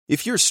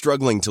If you're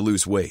struggling to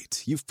lose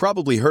weight, you've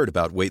probably heard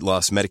about weight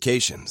loss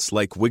medications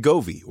like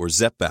Wegovy or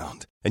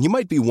Zepbound, and you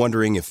might be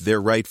wondering if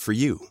they're right for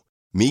you.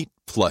 Meet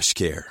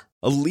PlushCare,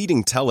 a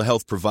leading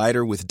telehealth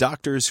provider with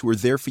doctors who are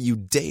there for you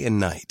day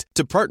and night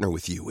to partner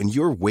with you in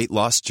your weight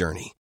loss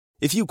journey.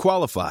 If you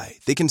qualify,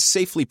 they can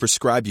safely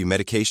prescribe you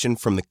medication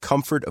from the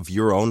comfort of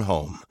your own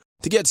home.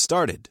 To get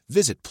started,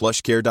 visit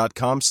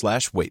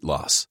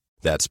plushcare.com/weightloss.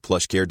 That's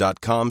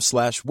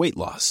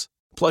plushcare.com/weightloss.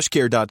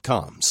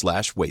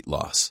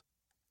 plushcare.com/weightloss.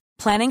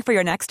 Planning for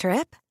your next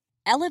trip?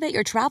 Elevate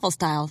your travel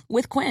style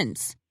with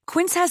Quince.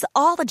 Quince has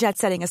all the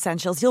jet-setting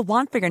essentials you'll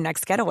want for your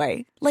next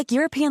getaway, like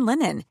European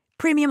linen,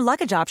 premium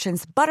luggage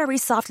options, buttery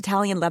soft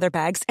Italian leather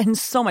bags, and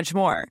so much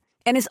more.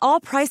 And is all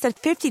priced at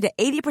 50 to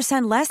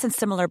 80% less than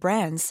similar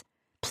brands.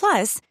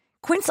 Plus,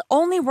 Quince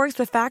only works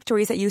with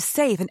factories that use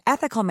safe and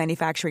ethical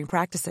manufacturing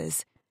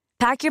practices.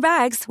 Pack your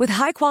bags with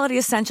high-quality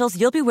essentials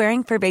you'll be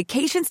wearing for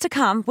vacations to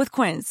come with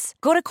Quince.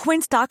 Go to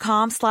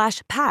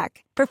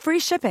quince.com/pack for free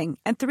shipping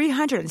and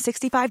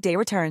 365-day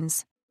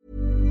returns.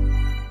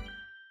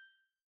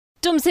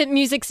 Dumb's Hit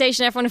Music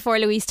Station,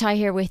 F104, Louise Ty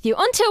here with you.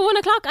 Until 1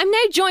 o'clock, I'm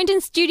now joined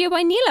in studio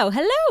by Nilo.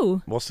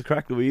 Hello. What's the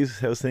crack, Louise?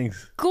 How's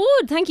things?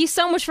 Good. Thank you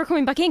so much for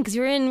coming back in, because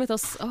you were in with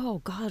us,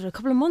 a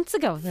couple of months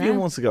ago. A few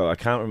months ago. I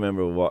can't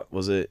remember what,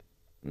 was it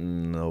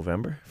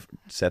November?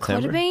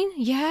 September? Could have been,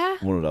 yeah.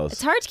 One of those.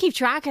 It's hard to keep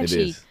track,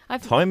 actually. It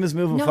is. Time is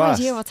moving no fast.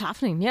 No idea what's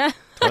happening, yeah.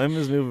 Time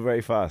is moving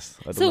very fast.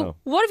 I don't know.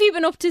 What have you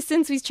been up to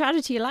since we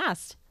chatted to you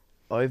last?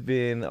 I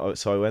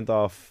went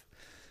off,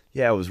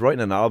 I was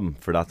writing an album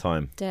for that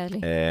time. Deadly.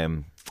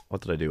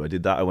 What did I do? I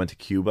did that. I went to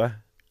Cuba.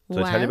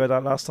 Did I tell you about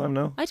that last time?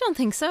 No? I don't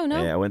think so, no.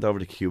 I went over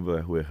to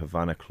Cuba with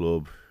Havana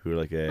Club, who are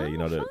like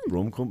the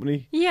rum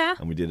company. Yeah.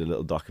 And we did a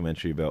little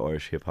documentary about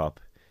Irish hip hop.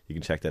 You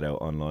can check that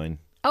out online.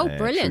 Oh,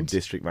 brilliant. Through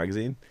District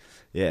Magazine.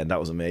 Yeah, and that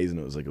was amazing.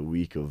 It was like a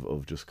week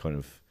of just kind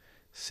of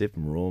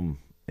sipping rum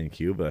in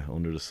Cuba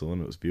under the sun.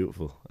 It was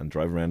beautiful. And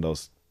driving around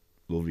those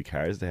lovely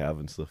cars they have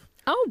and stuff.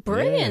 Oh,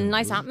 brilliant. Yeah,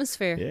 nice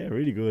atmosphere. Yeah,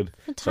 really good.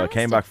 Fantastic. So I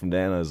came back from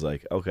there and I was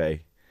like,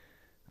 okay,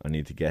 I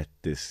need to get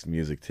this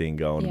music thing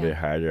going a bit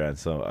harder. And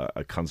so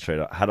I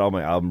concentrated. I had all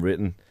my album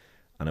written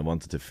and I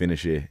wanted to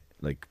finish it,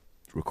 like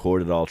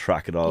record it all,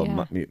 track it all,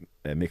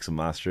 mix and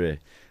master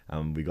it.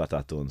 And we got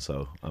that done.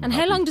 So And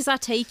how long does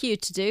that take you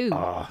to do?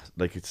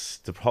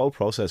 The whole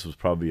process was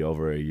probably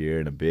over a year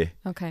and a bit.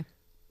 Okay.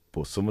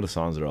 But some of the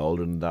songs are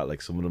older than that.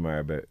 Like some of them are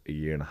about a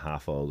year and a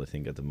half old, I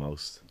think, at the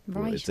most.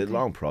 Right. But it's a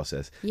long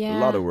process. Yeah.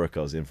 A lot of work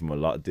goes in from a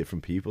lot of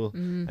different people,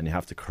 and you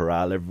have to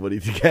corral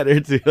everybody together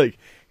to like,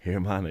 here,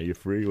 man, are you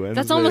free Wednesday?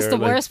 That's almost the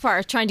worst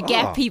part, trying to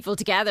get people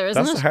together,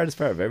 isn't it? That's the hardest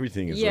part of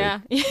everything. Is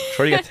like,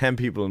 try to get 10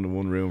 people in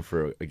one room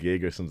for a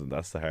gig or something.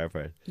 That's the hard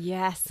part.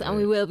 Yes, and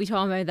we will be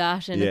talking about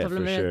that in a couple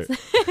of minutes.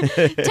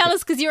 Sure. Tell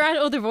us, because you were at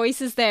Other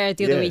Voices there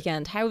the other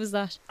weekend. How was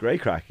that?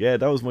 Great crack. Yeah,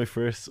 that was my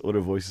first Other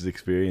Voices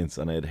experience,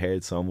 and I had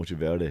heard so much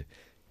about it.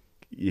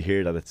 You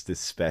hear that it's this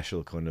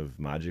special kind of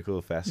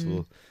magical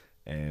festival.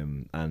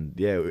 And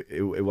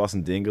it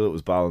wasn't Dingle, it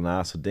was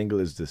Ballina. So Dingle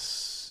is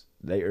this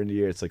later in the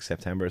year, it's like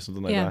September or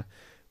something like that.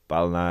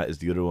 Ballina is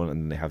the other one,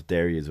 and they have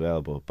Derry as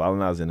well, but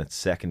Ballina's in its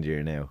second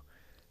year now,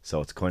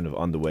 so it's kind of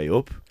on the way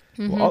up.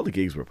 But all the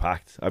gigs were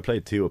packed. I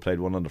played two. I played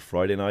one on the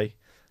Friday night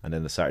and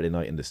then the Saturday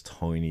night in this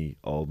tiny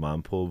old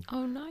man pub.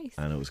 Oh, nice.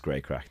 And it was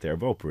great crack. They were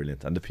both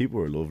brilliant, and the people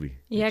were lovely.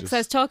 Yeah, because I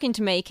was talking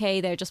to May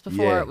Kay there just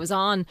before it was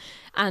on,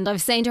 and I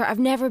was saying to her, I've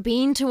never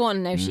been to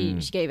one. Now she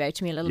gave out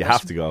to me a little bit. You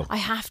have to go. I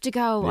have to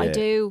go. I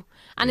do.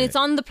 And it's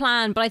on the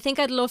plan, but I think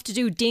I'd love to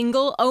do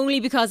Dingle only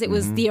because it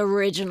was the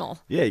original.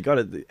 Yeah, you got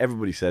it.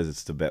 Everybody says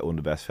it's one of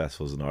the best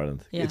festivals in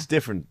Ireland. Yeah. It's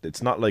different.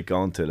 It's not like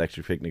going to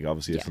Electric Picnic,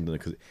 obviously, or something,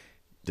 because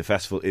the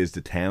festival is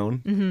the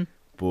town,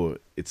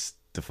 but it's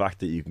the fact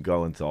that you can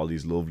go into all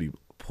these lovely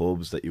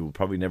pubs that you would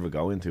probably never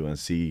go into and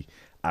see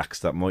acts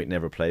that might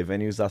never play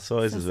venues that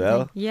size as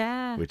well.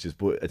 Yeah. But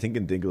I think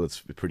in Dingle it's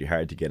pretty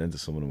hard to get into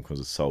some of them because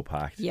it's so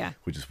packed. Yeah.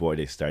 Which is why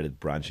they started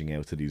branching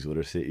out to these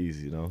other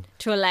cities, you know.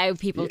 To allow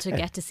people to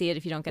get to see it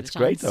if you don't get a chance It's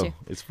great though. to.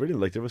 It's brilliant.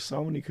 Like there were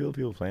so many cool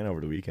people playing over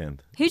the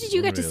weekend. Who did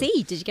you get to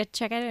see? Did you get to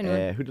check out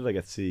anyone? Who did I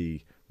get to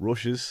see?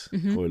 Rushes,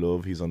 who I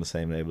love. He's on the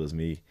same label as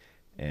me.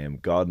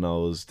 God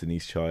Knows,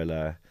 Denise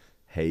Chyla,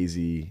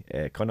 Hazy,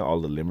 kind of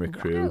all the Limerick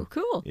crew. Wow,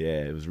 cool.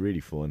 Yeah, it was really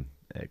fun.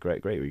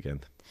 Great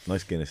weekend.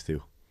 Nice Guinness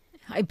too.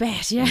 I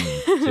bet, yeah.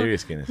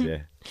 Serious Guinness, yeah.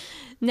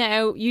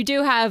 Now, you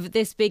do have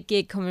this big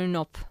gig coming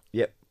up.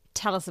 Yep.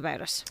 Tell us about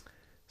it.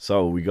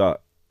 So we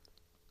got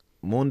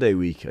Monday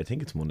week, I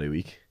think it's Monday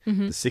week,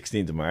 the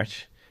 16th of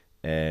March,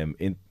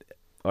 in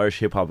Irish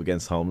Hip Hop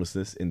Against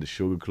Homelessness in the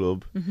Sugar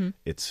Club.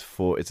 It's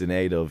in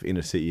aid of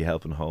Inner City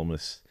Helping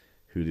Homeless,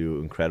 who do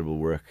incredible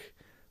work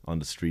on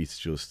the streets,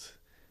 just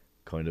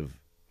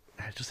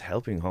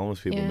helping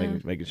homeless people,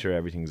 making sure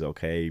everything's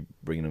okay,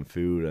 bringing them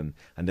food, and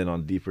then on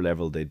a deeper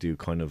level they do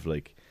kind of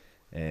like,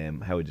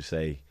 how would you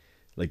say,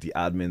 like the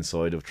admin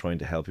side of trying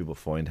to help people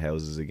find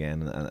houses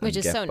again, which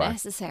is get so back.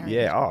 necessary.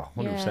 Yeah,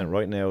 100%.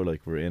 Right now,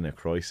 like we're in a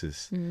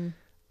crisis,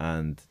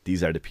 and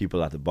these are the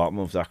people at the bottom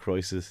of that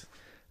crisis,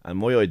 And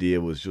my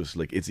idea was just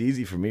like, it's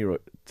easy for me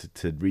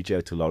to reach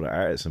out to a lot of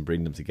artists and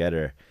bring them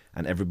together,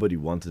 and everybody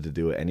wanted to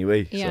do it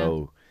anyway. Yeah.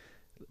 So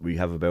we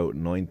have about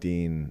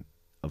 19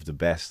 of the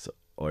best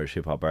Irish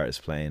hip hop artists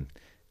playing,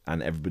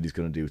 and everybody's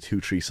going to do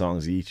 2-3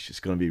 songs each.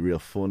 It's going to be a real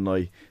fun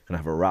night. Going to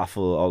have a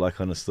raffle, all that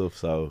kind of stuff.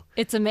 So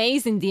It's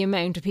amazing the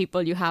amount of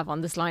people you have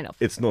on this lineup.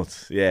 it's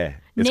nuts, yeah.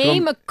 It's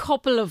Name a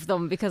couple of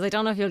them, because I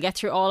don't know if you'll get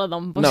through all of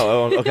them. But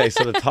No, okay.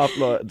 So the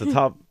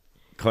top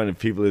kind of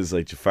people is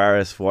like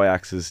Jafaris,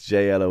 Y-Axis,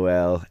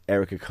 JLOL,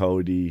 Erica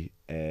Cody,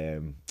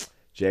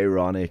 Jay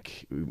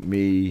Ronick,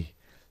 me,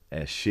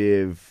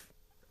 Shiv,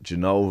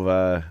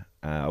 Genova.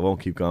 I won't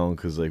keep going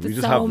because like we there's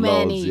just so have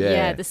many. loads.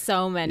 Yeah, there's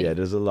so many. Yeah,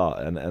 there's a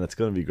lot, and it's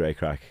going to be great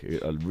crack.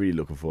 I'm really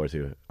looking forward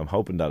to it. I'm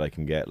hoping that I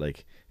can get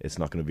like, it's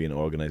not going to be an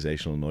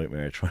organisational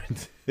nightmare trying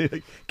to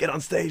like, get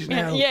on stage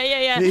now.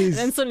 Yeah. Please.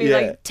 Then suddenly Yeah.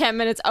 like 10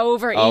 minutes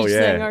over Oh each yeah,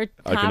 thing, or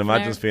I half can an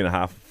imagine hour. it's being a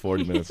half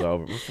 40 minutes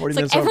over. 40 It's minutes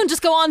like everyone over.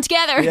 just go on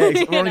together. Yeah,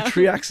 you we're only know?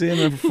 3 acts in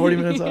and 40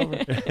 minutes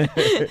over.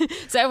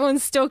 So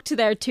everyone's stuck to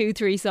their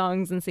 2-3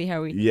 songs and see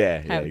how Yeah,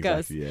 it yeah,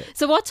 goes. exactly, yeah.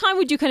 So what time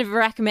would you kind of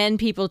recommend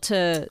people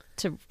to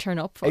turn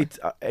up for?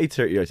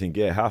 8:30, I think.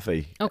 Yeah,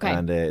 8:30. Okay.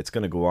 And it's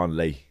going to go on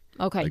late.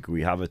 Okay. Like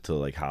we have it till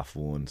like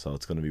 1:30, so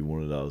it's going to be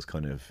one of those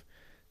kind of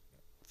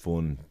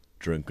fun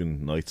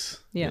drinking nights.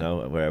 Yeah. You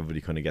know, where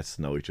everybody kind of gets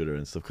to know each other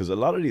and stuff. Because a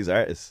lot of these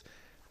artists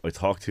I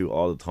talk to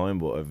all the time,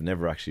 but I've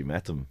never actually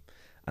met them,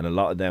 and a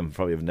lot of them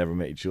probably have never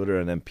met each other.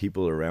 And then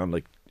people around,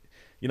 like,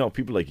 you know,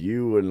 people like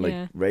you and like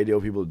Yeah. radio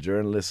people,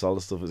 journalists, all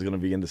the stuff is going to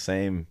be in the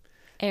same.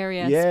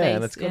 Area, Yeah, space,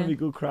 and it's going to yeah. be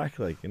good crack,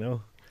 like, you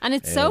know. And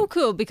it's so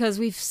cool because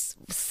we've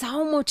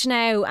so much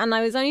now. And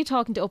I was only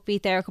talking to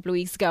Upbeat there a couple of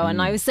weeks ago,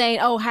 and I was saying,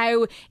 oh,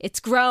 how it's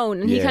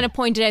grown. And he Yeah. kind of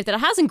pointed out that it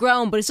hasn't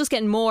grown, but it's just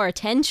getting more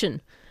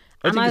attention.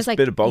 I And think I it's was a like,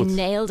 bit of both. you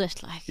nailed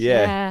it. Like,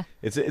 Yeah,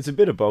 it's a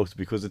bit of both,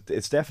 because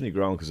it's definitely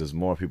grown because there's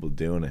more people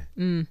doing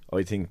it.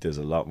 I think there's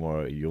a lot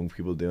more young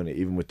people doing it,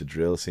 even with the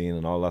drill scene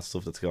and all that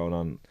stuff that's going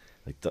on.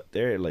 Like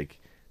they're like,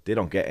 they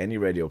don't get any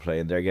radio play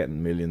and they're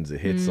getting millions of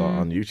hits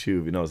on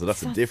YouTube. You know, so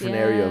that's a different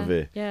area of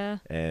it. Yeah.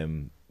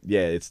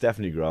 Yeah, it's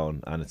definitely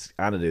grown, and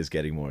it is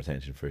getting more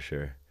attention for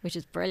sure. Which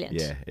is brilliant.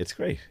 Yeah, it's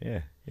great.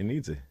 Yeah, it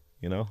needs it.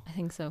 You know, I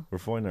think so. we're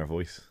finding our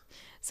voice.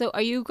 So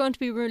are you going to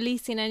be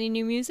releasing any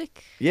new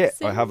music? Yeah,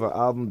 soon? I have an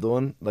album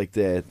done, like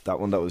that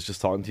one that I was just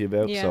talking to you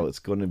about. Yeah. So it's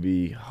going to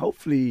be,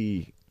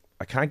 hopefully,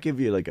 I can't give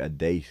you like a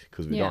date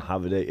because we Yeah. don't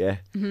have a date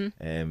yet.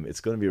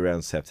 It's going to be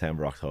around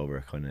September,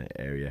 October kind of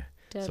area.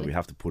 So Deadly. we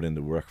have to put in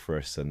the work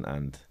first and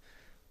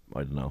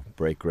I don't know,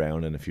 break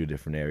ground in a few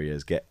different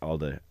areas, get all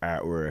the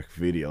artwork,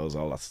 videos,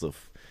 all that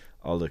stuff.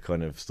 All the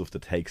kind of stuff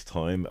that takes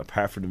time.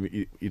 Apart from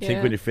you think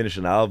Yeah. when you finish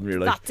an album, you're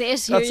like,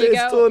 That's it, That's here it. you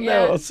It's go. done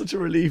now. Yeah. It's such a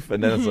relief.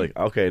 And then it's like,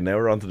 okay, now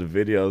we're on to the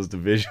videos, the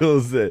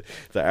visuals, the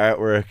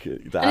artwork, the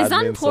And is that admin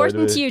side of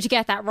important it. to you to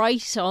get that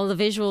right, all the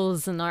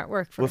visuals and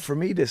artwork? Well, for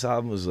me, this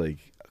album was like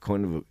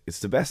it's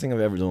the best thing I've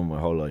ever done in my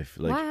whole life,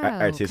 like Wow,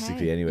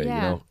 artistically, okay. anyway. Yeah.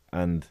 You know,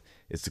 and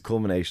it's the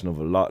culmination of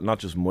a lot, not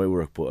just my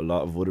work, but a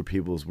lot of other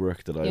people's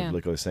work that I've, Yeah.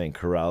 like I was saying,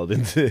 corralled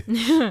into,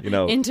 you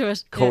know, Into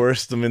it, yeah.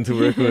 coerced them into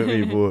working with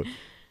me. But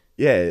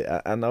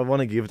yeah, and I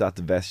want to give that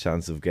the best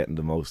chance of getting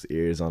the most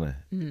ears on it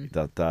Mm.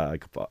 that I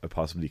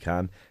possibly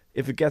can.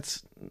 If it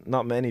gets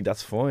not many,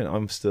 that's fine.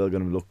 I'm still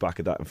going to look back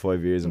at that in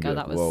 5 years and Go, be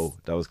that like, was whoa,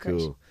 that was great.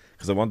 cool.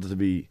 Because I want it to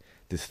be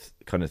this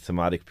kind of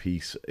thematic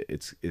piece.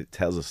 It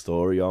tells a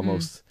story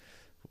almost.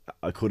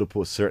 I could have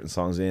put certain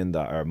songs in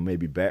that are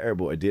maybe better,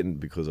 but I didn't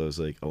because I was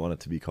like, I want it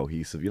to be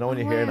cohesive. You know, when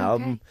you hear an wow,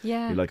 okay. album,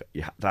 Yeah. you're like,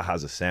 that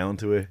has a sound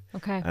to it,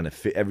 Okay. and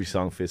every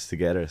song fits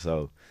together.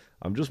 So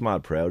I'm just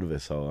mad proud of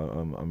it. So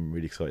I'm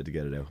really excited to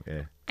get it out.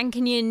 Yeah. And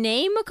can you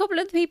name a couple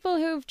of the people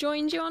who've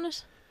joined you on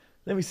it?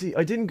 Let me see.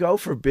 I didn't go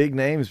for big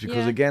names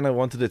because, Yeah. again, I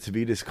wanted it to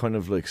be this kind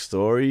of like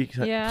story.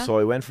 Yeah. So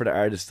I went for the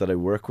artists that I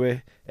work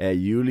with.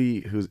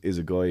 Yuli, who is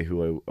a guy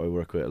who I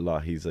work with a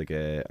lot. He's like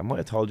I might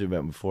have told you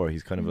about him before.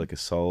 He's kind of like a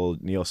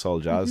neo soul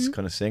jazz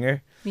kind of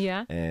singer.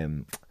 Yeah.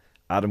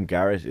 Adam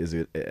Garrett is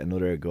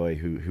another guy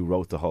who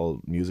wrote the whole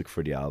music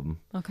for the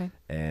album. Okay.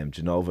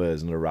 Genova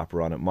is another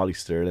rapper on it. Molly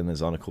Sterling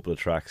is on a couple of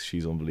tracks.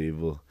 She's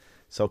unbelievable.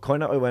 So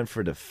kind of I went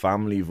for the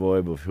family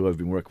vibe of who I've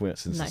been working with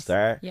since the Nice.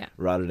 start, Yeah.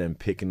 rather than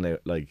picking out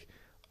like,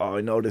 oh,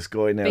 I know this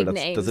guy now. Big That's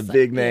names, a like,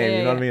 big name. yeah,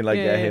 You know what I yeah, mean? Like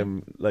yeah, yeah.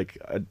 him. Like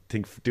I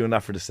think doing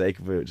that for the sake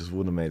of it just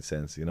wouldn't have made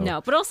sense. You know?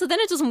 No, but also then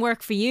it doesn't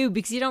work for you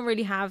because you don't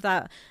really have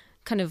that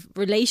kind of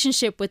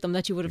relationship with them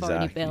that you would have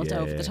already Exactly, built yeah,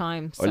 over yeah. the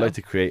time. So. I like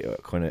to create a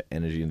kind of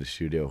energy in the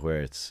studio where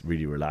it's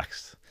really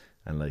relaxed,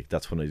 and like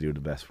that's when I do the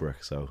best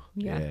work. So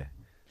Yeah. yeah,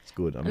 it's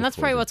good. And that's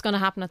probably what's going to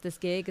happen at this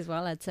gig as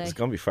well, I'd say. It's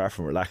gonna be far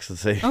from relaxed, I'd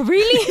say. Oh,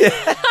 really?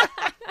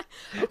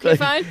 Okay,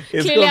 fine.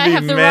 It's Clearly, gonna I be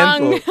have the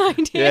mental. wrong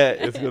idea.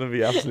 Yeah, it's gonna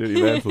be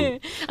absolutely mental.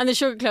 And the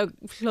Sugar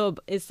Club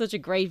is such a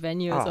great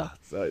venue as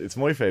well. It's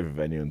my favourite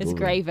venue in It's a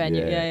Dublin. great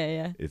venue.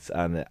 Yeah. It's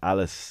and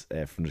Alice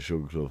from the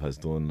Sugar Club has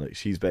done, like,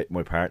 she's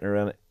my partner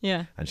on it,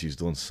 Yeah. and she's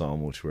done so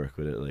much work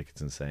with it, like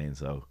it's insane.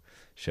 So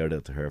shout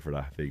out to her for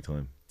that, big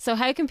time. So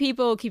how can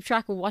people keep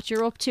track of what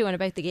you're up to and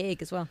about the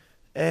gig as well?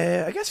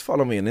 I guess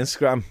follow me on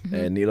Instagram,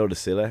 Mm-hmm. Nilo De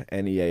Silla,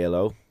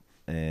 Nealo.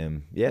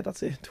 Yeah,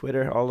 that's it.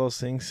 Twitter, all those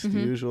things, the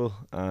usual.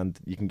 And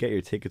you can get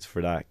your tickets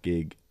for that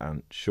gig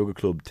at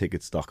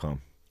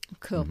sugarclubtickets.com.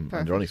 Cool, And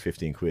perfect. they're only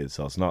 15 quid,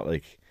 so it's not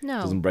like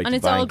No, doesn't break and the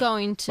it's all bank.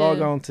 going It's all to.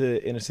 going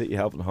to Inner City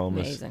Helping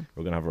Homeless. Amazing.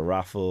 We're going to have a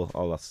raffle,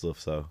 all that stuff.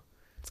 So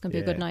It's going to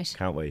be a good night.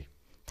 Can't wait.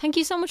 Thank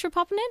you so much for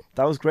popping in.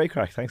 That was great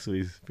crack. Thanks,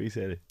 Louise.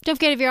 Appreciate it. Don't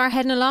forget, if you are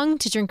heading along,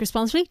 to drink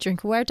responsibly.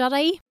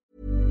 Drinkaware.ie.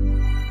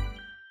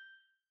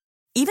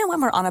 Even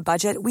when we're on a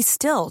budget, we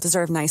still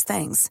deserve nice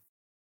things.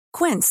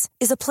 Quince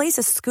is a place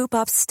to scoop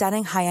up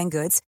stunning high-end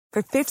goods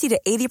for 50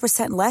 to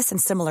 80% less than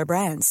similar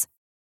brands.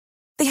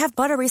 They have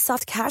buttery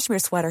soft cashmere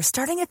sweaters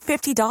starting at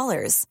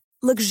 $50,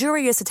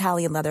 luxurious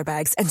Italian leather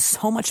bags, and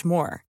so much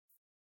more.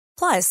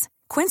 Plus,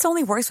 Quince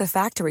only works with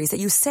factories that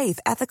use safe,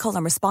 ethical,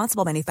 and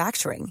responsible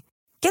manufacturing.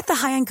 Get the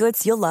high-end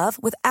goods you'll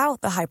love without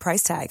the high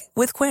price tag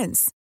with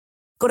Quince.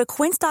 Go to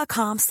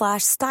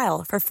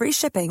quince.com/style for free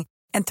shipping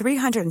and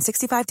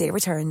 365-day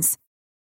returns.